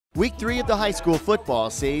Week 3 of the high school football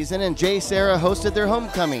season, and JSerra hosted their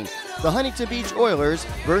homecoming, the Huntington Beach Oilers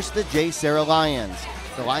versus the JSerra Lions.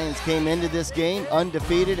 The Lions came into this game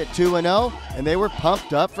undefeated at 2-0, and they were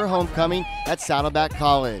pumped up for homecoming at Saddleback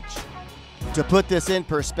College. To put this in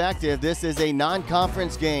perspective, this is a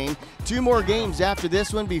non-conference game. 2 more games after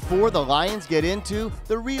this one before the Lions get into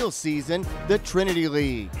the real season, the Trinity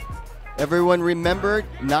League. Everyone remembered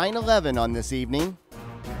 9/11 on this evening.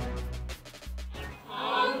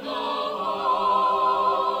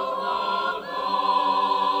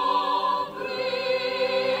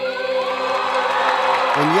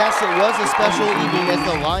 And yes, it was a special evening as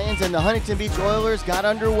the Lions and the Huntington Beach Oilers got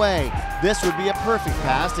underway. This would be a perfect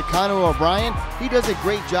pass to Connor O'Brien. He does a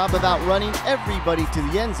great job of outrunning everybody to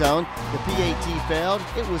the end zone. The PAT failed.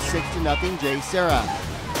 It was 6-0 JSerra.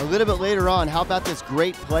 A little bit later on, how about this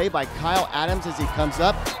great play by Kyle Adams as he comes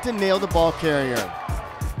up to nail the ball carrier.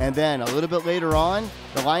 And then a little bit later on,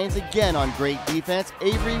 the Lions again on great defense.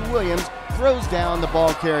 Avery Williams throws down the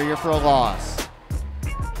ball carrier for a loss.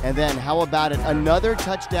 And then how about it? Another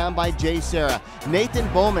touchdown by JSerra. Nathan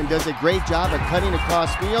Bowman does a great job of cutting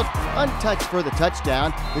across field, untouched for the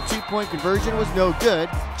touchdown. The 2-point conversion was no good.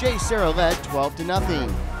 JSerra led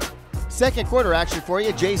 12-0. Second quarter action for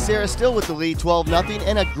you. JSerra still with the lead 12-0,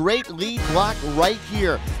 and a great lead block right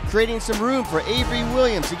here, creating some room for Avery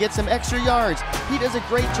Williams to get some extra yards. He does a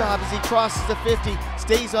great job as he crosses the 50,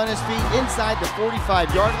 stays on his feet inside the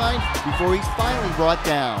 45-yard line before he's finally brought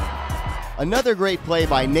down. Another great play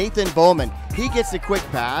by Nathan Bowman. He gets a quick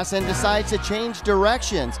pass and decides to change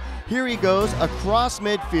directions. Here he goes across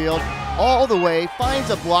midfield, all the way, finds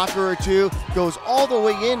a blocker or two, goes all the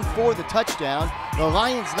way in for the touchdown. The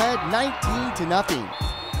Lions led 19-0.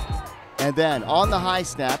 And then on the high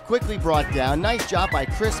snap, quickly brought down. Nice job by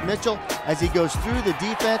Chris Mitchell as he goes through the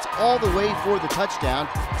defense all the way for the touchdown.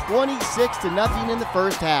 26-0 in the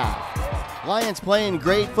first half. Lions playing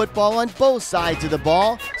great football on both sides of the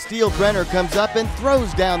ball. Steele Brenner comes up and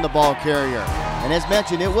throws down the ball carrier. And as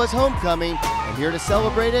mentioned, it was homecoming, and here to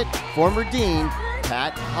celebrate it, former Dean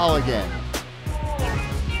Pat Holligan.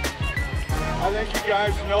 I think you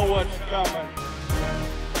guys know what's coming.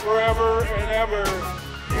 Forever and ever,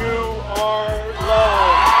 you are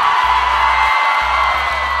loved.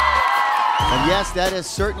 And yes, that is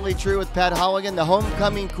certainly true with Pat Holligan, the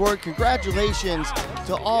homecoming court. Congratulations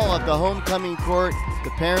to all of the homecoming court, the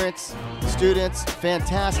parents, the students.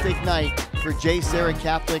 Fantastic night for JSerra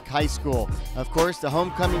Catholic High School. Of course, the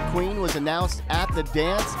homecoming queen was announced at the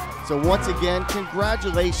dance. So once again,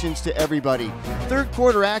 congratulations to everybody. Third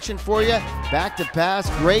quarter action for you. Back to pass.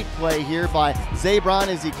 Great play here by Zabron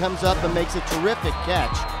as he comes up and makes a terrific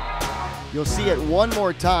catch. You'll see it one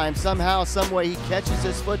more time. Somehow, some way he catches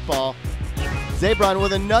his football. Zabron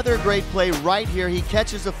with another great play right here. He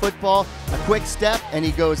catches the football, a quick step, and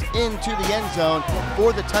he goes into the end zone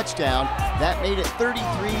for the touchdown. That made it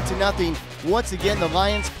 33-0. Once again, the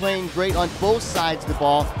Lions playing great on both sides of the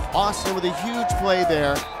ball. Austin with a huge play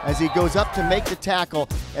there as he goes up to make the tackle,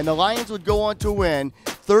 and the Lions would go on to win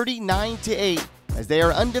 39-8 as they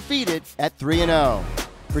are undefeated at 3-0.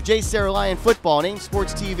 For JSerra Lion Football, Ames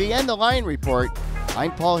Sports TV, and the Lion Report,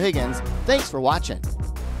 I'm Paul Higgins. Thanks for watching.